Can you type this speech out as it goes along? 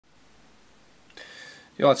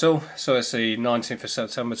You alright all? So it's the 19th of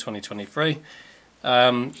September 2023.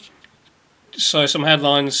 So some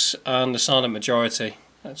headlines and the silent majority.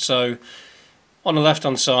 So on the left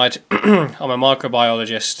hand side, I'm a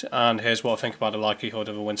microbiologist, and here's what I think about the likelihood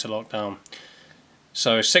of a winter lockdown.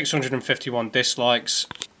 So 651 dislikes.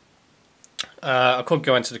 I could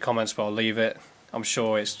go into the comments, but I'll leave it. I'm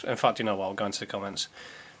sure it's, in fact, you know what, I'll go into the comments.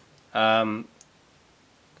 What I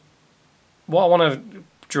want to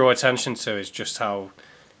draw attention to is just how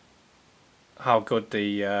good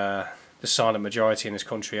the silent majority in this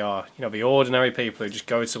country are. You know, the ordinary people who just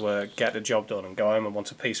go to work, get the job done and go home and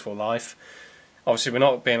want a peaceful life. Obviously we're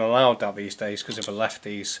not being allowed that these days because of the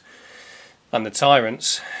lefties and the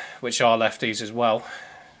tyrants, which are lefties as well.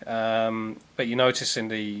 But you notice in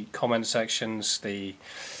the comment sections the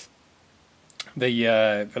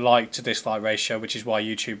like to dislike ratio, which is why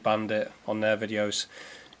YouTube banned it on their videos.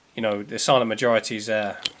 You know, the silent majority is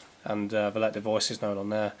there, and they let their voices known on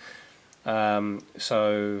there.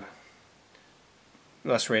 So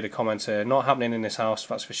let's read a comment here. Not happening in this house,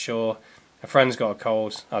 that's for sure. A friend's got a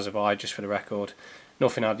cold, as have I, just for the record.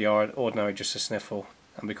 Nothing out of the ordinary, just a sniffle.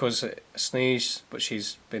 And because a sneeze, but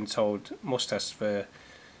she's been told must test for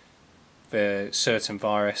certain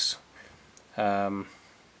virus. Let's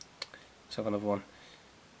have another one.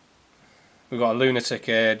 We've got a lunatic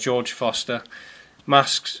here, George Foster.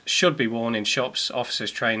 Masks should be worn in shops,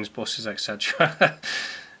 offices, trains, buses, etc.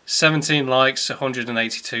 17 likes,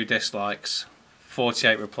 182 dislikes,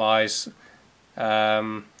 48 replies.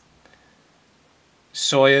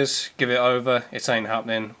 Sawyers, give it over, it ain't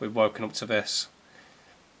happening, we've woken up to this.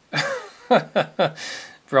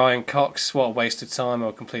 Brian Cox, what a waste of time,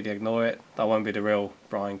 I'll completely ignore it. That won't be the real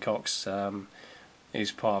Brian Cox.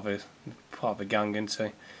 He's part of a gang, isn't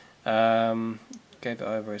he? Gave it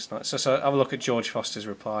over, it's not. So have a look at George Foster's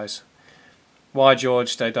replies. Why,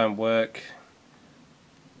 George, they don't work.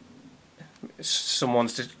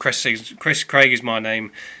 Chris Craig is my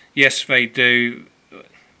name. Yes, they do.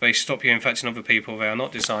 They stop you infecting other people. They are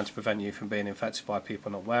not designed to prevent you from being infected by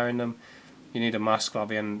people not wearing them. You need a mask, like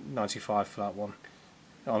the N95 for that one.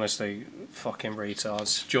 Honestly, fucking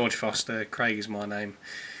retards. George Foster, Craig is my name.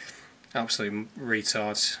 Absolute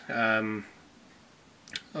retards.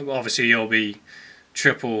 Obviously you'll be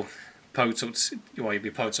triple poked up to, well, you'll be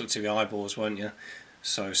poked up to the eyeballs, won't you?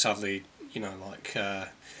 So sadly, you know, like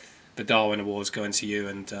the Darwin Awards going to you,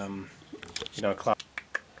 and you know,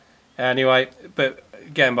 anyway.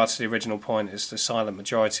 But getting back to the original point, it's the silent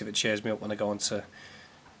majority that cheers me up when I go onto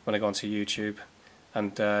YouTube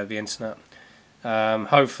and the internet.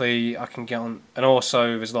 Hopefully I can get on, and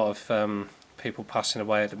also there's a lot of people passing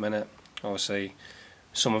away at the minute. Obviously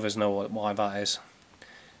some of us know why that is.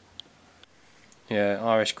 Yeah,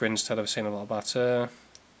 Irish Grinstead, I've seen a lot about her.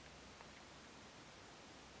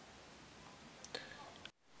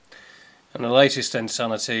 And the latest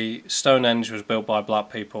insanity, Stonehenge was built by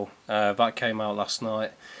black people. That came out last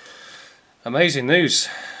night. Amazing news.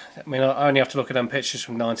 I mean, I only have to look at them pictures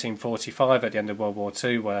from 1945 at the end of World War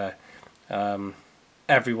II, where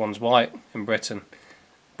everyone's white in Britain.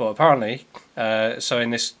 But apparently, so in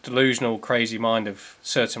this delusional, crazy mind of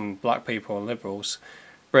certain black people and liberals,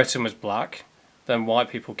 Britain was black, then white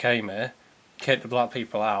people came here, kicked the black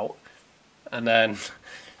people out, and then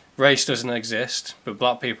race doesn't exist, but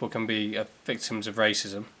black people can be victims of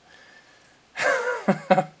racism.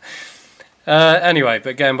 Anyway,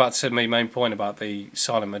 but getting back to my main point about the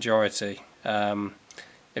silent majority,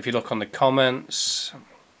 if you look on the comments,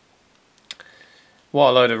 what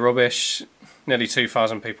a load of rubbish. Nearly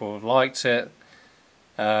 2,000 people have liked it.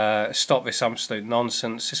 Stop this absolute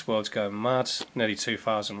nonsense, this world's going mad. Nearly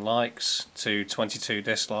 2,000 likes to 22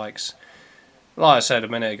 dislikes. Like I said a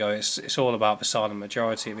minute ago, it's all about the silent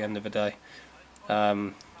majority at the end of the day.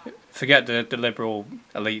 Forget the liberal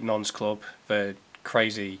elite nons club, the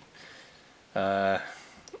crazy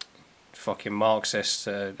fucking Marxists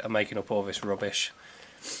are making up all this rubbish.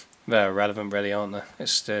 They're irrelevant, really, aren't they?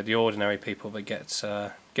 It's the ordinary people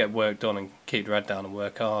that get work done and keep their head down and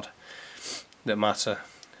work hard that matter.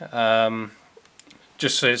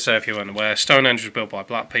 Just so if you weren't aware, Stonehenge was built by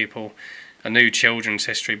black people. A new children's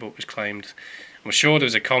history book was claimed. I'm sure there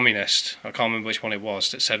was a communist, I can't remember which one it was,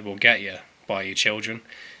 that said, we'll get you, buy your children.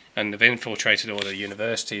 And they've infiltrated all the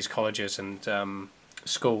universities, colleges and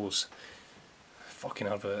schools. Fucking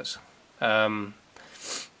adverts. I mean,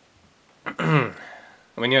 you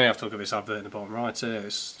only have to look at this advert in the bottom right here.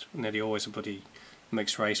 It's nearly always a bloody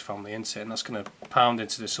mixed race family, isn't it? And that's going to pound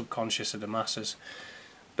into the subconscious of the masses.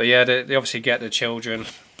 But yeah, they obviously get the children,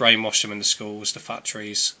 brainwash them in the schools, the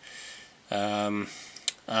factories. And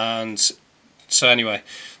so anyway,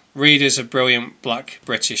 Readers of brilliant black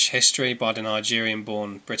British history by the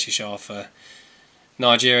Nigerian-born British author.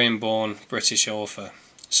 Nigerian-born British author.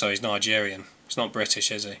 So he's Nigerian. He's not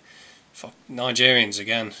British, is he? Fuck, Nigerians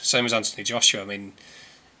again. Same as Anthony Joshua. I mean,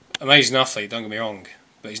 amazing athlete, don't get me wrong,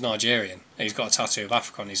 but he's Nigerian. And he's got a tattoo of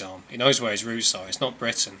Africa on his arm. He knows where his roots are. It's not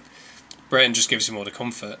Britain. Britain just gives him all the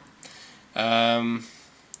comfort.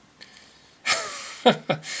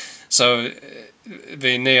 So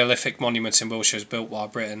the Neolithic monument in Wiltshire was built while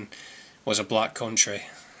Britain was a black country.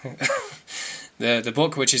 The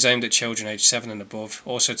book, which is aimed at children aged 7 and above,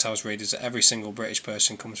 also tells readers that every single British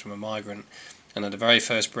person comes from a migrant, and that the very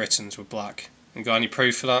first Britons were black. And got any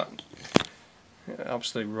proof for that?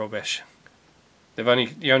 Absolute rubbish.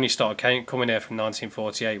 You only started coming here from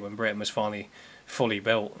 1948 when Britain was finally fully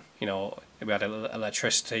built. You know, we had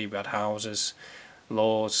electricity, we had houses,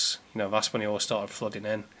 laws. You know, that's when it all started flooding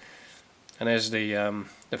in. And there's the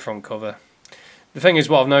front cover. The thing is,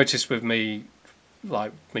 what I've noticed with me,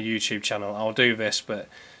 like my YouTube channel, I'll do this, but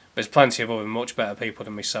there's plenty of other much better people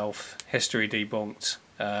than myself. History Debunked.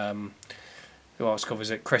 Who else covers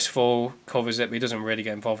it? Chris Fall covers it, but he doesn't really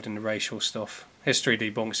get involved in the racial stuff. History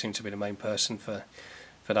Debunked seems to be the main person for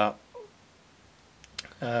that.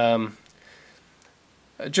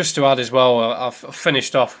 Just to add as well, I've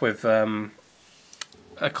finished off with a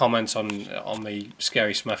comment on the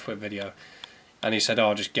Scary Smethwick video, and he said,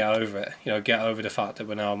 "Oh, just get over it. You know, get over the fact that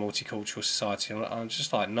we're now a multicultural society." And I'm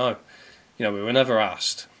just like, no, you know, we were never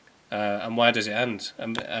asked. And where does it end?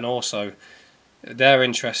 And also, their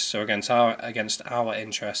interests are against our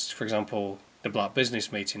interests. For example, the Black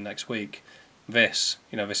Business meeting next week. This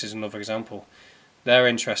is another example. Their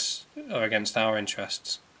interests are against our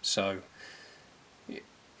interests. So,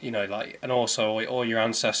 you know, like, and also all your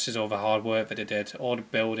ancestors, all the hard work that they did, all the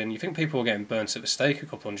building. You think people were getting burnt at the stake a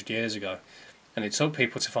couple hundred years ago, and it took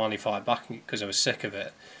people to finally fight back because they were sick of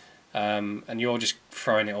it. And you're just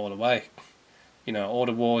throwing it all away. You know, all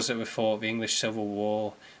the wars that were fought, the English Civil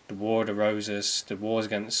War, the War of the Roses, the wars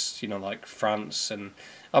against, you know, like France, and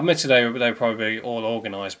admittedly they were probably all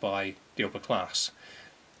organised by the upper class,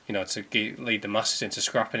 you know, to lead the masses into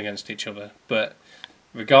scrapping against each other. But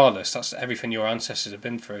regardless, that's everything your ancestors have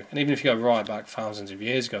been through. And even if you go right back thousands of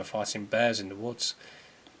years ago, fighting bears in the woods,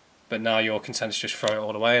 but now you're content to just throw it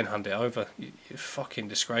all away and hand it over. You're fucking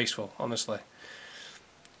disgraceful, honestly.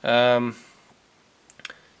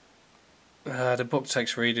 The book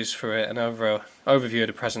takes readers through an overview of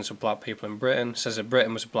the presence of black people in Britain. It says that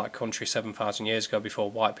Britain was a black country 7,000 years ago before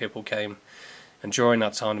white people came, and during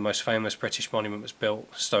that time the most famous British monument was built,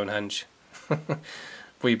 Stonehenge.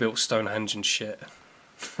 We built Stonehenge and shit.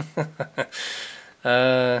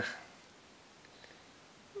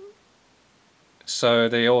 So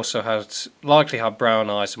they also likely had brown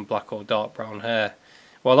eyes and black or dark brown hair.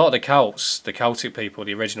 Well, a lot of the Celtic people,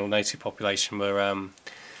 the original native population, were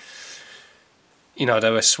you know,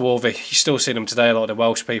 they were swarthy. You still see them today. A lot of the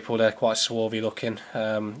Welsh people, they're quite swarthy looking,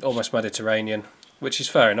 almost Mediterranean, which is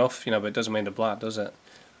fair enough, you know, but it doesn't mean they're black, does it?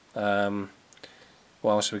 What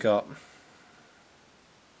else have we got?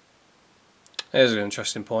 Here's an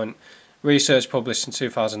interesting point. Research published in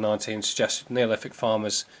 2019 suggested Neolithic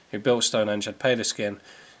farmers who built Stonehenge had paler skin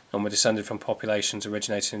and were descended from populations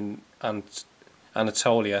originating in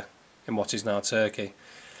Anatolia, in what is now Turkey.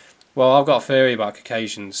 Well, I've got a theory about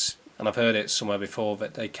Caucasians, and I've heard it somewhere before,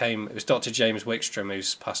 that they came. It was Dr. James Wickstrom,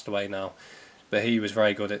 who's passed away now, but he was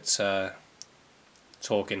very good at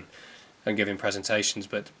talking and giving presentations.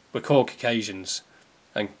 But we're called Caucasians,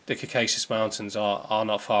 and the Caucasus Mountains are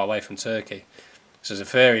not far away from Turkey. So there's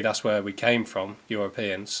a theory that's where we came from,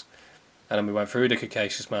 Europeans, and then we went through the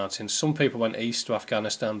Caucasus Mountains. Some people went east to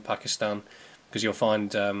Afghanistan, Pakistan, because you'll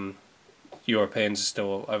find Europeans are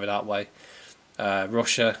still over that way.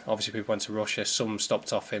 Russia, obviously people went to Russia. Some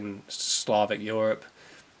stopped off in Slavic Europe,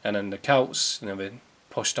 and then the Celts, you know, they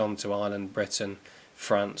pushed on to Ireland, Britain,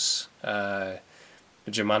 France. The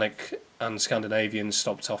Germanic and Scandinavians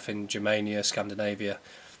stopped off in Germania, Scandinavia.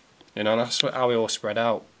 You know, and that's how we all spread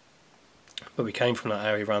out. But we came from that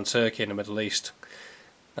area around Turkey in the Middle East.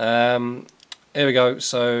 Here we go.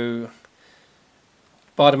 So,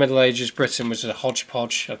 by the Middle Ages, Britain was a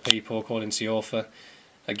hodgepodge of people, according to the author.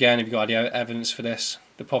 Again, if you've got any evidence for this,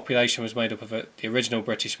 the population was made up of the original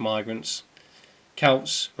British migrants,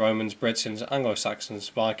 Celts, Romans, Britons, Anglo-Saxons,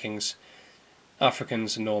 Vikings,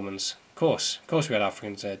 Africans and Normans. Of course we had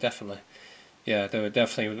Africans there, definitely. Yeah, they were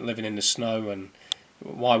definitely living in the snow, and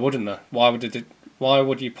why wouldn't they? Why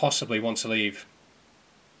would you possibly want to leave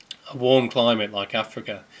a warm climate like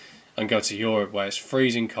Africa and go to Europe where it's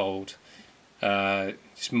freezing cold,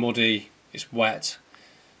 it's muddy, it's wet,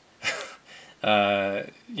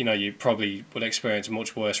 you know, you probably would experience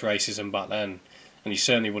much worse racism back then, and you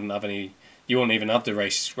certainly wouldn't have any. You wouldn't even have the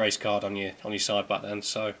race card on your side back then.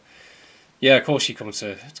 So yeah, of course you come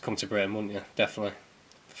to Britain, wouldn't you? Definitely.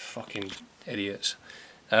 Fucking idiots.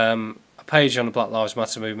 A page on the Black Lives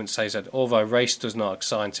Matter movement says that although race does not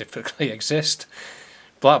scientifically exist,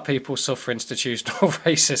 black people suffer institutional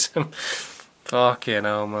racism. Fucking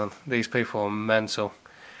hell, man. These people are mental.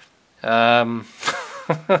 I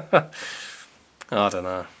don't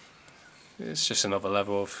know. It's just another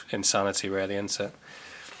level of insanity, really, isn't it?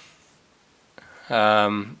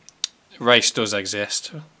 Race does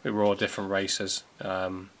exist. We're all different races.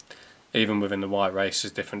 Even within the white race,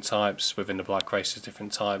 there's different types. Within the black race, there's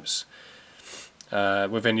different types.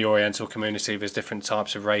 Within the Oriental community, there's different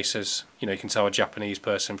types of races. You know, you can tell a Japanese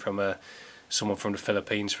person from someone from the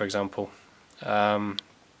Philippines, for example. What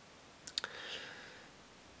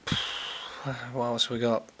else we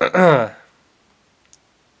got?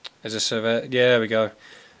 Is this a yeah? There we go.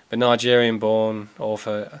 The Nigerian-born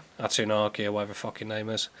author Atunaki, or whatever fucking name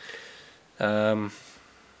is.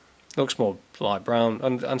 Looks more light brown.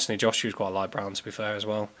 And Anthony Joshua's quite light brown, to be fair, as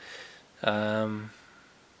well. Probably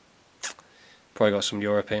got some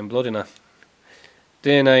European blood in her.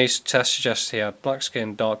 DNA test suggests he had black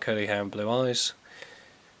skin, dark curly hair, and blue eyes.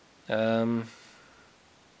 Yeah,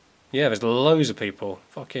 there's loads of people.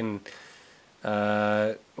 Fucking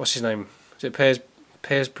what's his name? Is it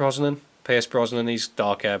Piers Brosnan? Pierce Brosnan, he's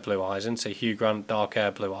dark hair, blue eyes, isn't he? Hugh Grant, dark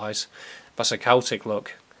hair, blue eyes. That's a Celtic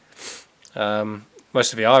look.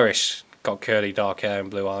 Most of the Irish got curly, dark hair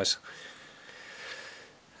and blue eyes.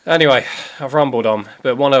 Anyway, I've rambled on,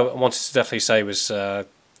 but one I wanted to definitely say was, you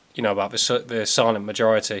know, about the silent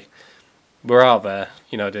majority. We're out there,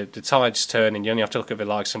 you know, the tide's turning. You only have to look at the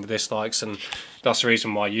likes and the dislikes, and that's the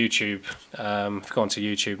reason why YouTube, if you go onto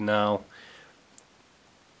YouTube now,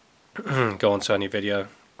 go onto any video,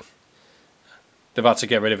 they've had to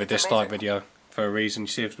get rid of a dislike video for a reason. You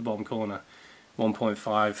see at the bottom corner,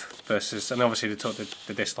 1.5 versus, and obviously they took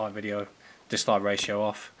the dislike ratio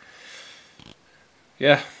off.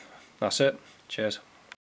 Yeah, that's it. Cheers.